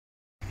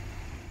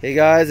Hey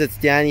guys, it's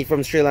Danny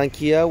from Straight Line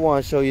Kia. I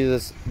want to show you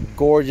this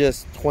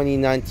gorgeous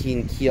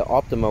 2019 Kia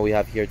Optima we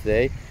have here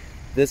today.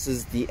 This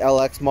is the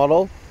LX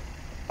model.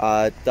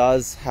 It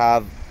does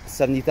have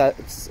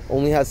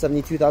only has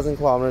 72,000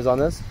 kilometers on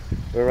this.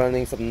 We're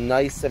running some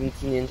nice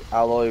 17-inch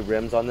alloy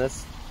rims on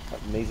this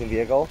amazing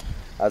vehicle.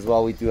 As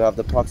well, we do have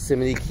the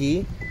proximity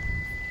key.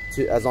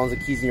 As long as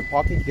the key's in your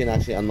pocket, you can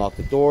actually unlock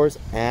the doors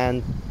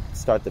and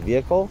start the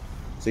vehicle,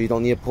 so you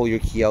don't need to pull your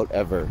key out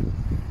ever.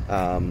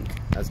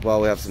 As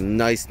well, we have some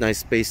nice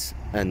space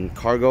and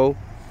cargo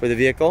for the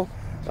vehicle.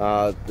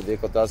 The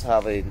vehicle does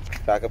have a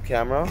backup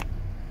camera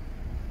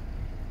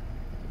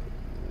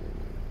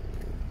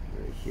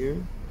right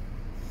here.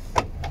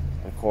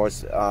 Of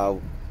course,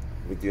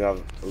 we do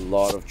have a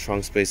lot of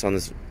trunk space on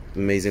this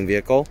amazing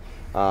vehicle.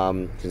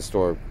 You can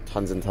store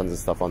tons and tons of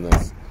stuff on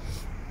this.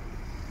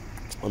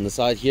 On the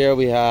side here,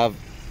 we have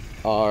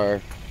our,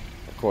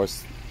 of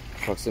course,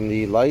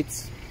 proximity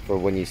lights for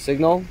when you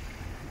signal.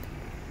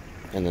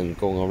 And then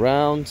going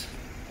around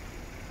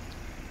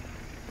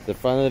the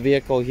front of the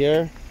vehicle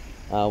here,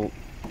 for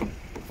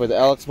the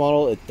LX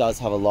model, it does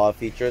have a lot of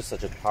features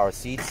such as power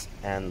seats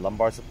and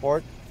lumbar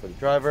support for the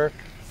driver.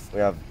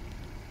 We have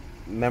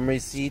memory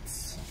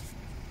seats,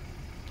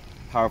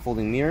 power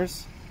folding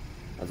mirrors,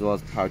 as well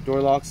as power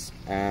door locks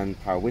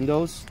and power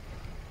windows.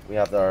 We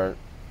have our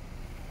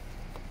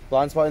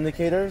blind spot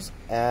indicators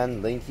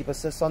and lane keep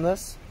assist on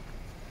this,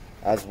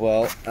 as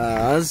well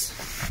as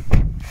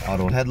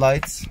auto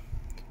headlights,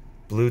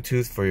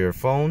 Bluetooth for your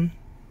phone,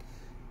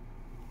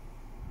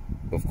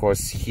 of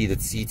course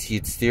heated seats,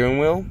 heated steering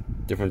wheel,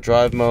 different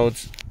drive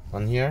modes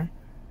on here.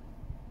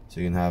 So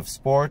you can have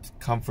Sport,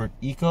 Comfort,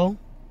 Eco.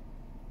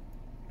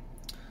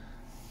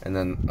 And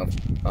then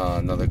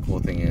another cool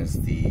thing is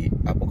the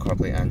Apple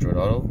CarPlay, Android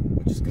Auto,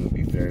 which is going to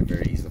be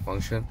very easy to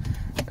function.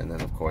 And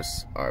then of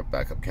course our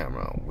backup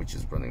camera, which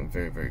is running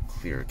a very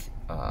clear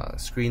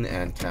screen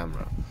and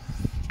camera.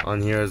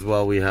 On here as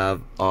well, we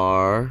have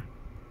our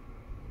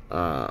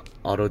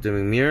auto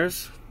dimming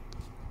mirrors,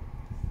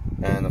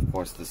 and of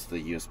course this is the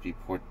USB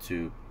port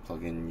to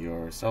plug in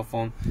your cell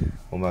phone.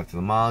 Going back to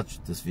the mileage,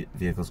 this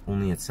vehicle is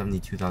only at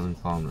 72,000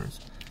 kilometers,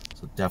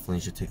 so definitely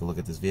should take a look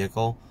at this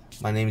vehicle.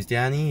 My name is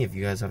Danny. If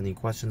you guys have any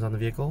questions on the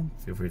vehicle,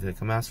 feel free to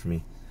come ask for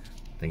me.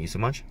 Thank you so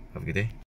much. Have a good day.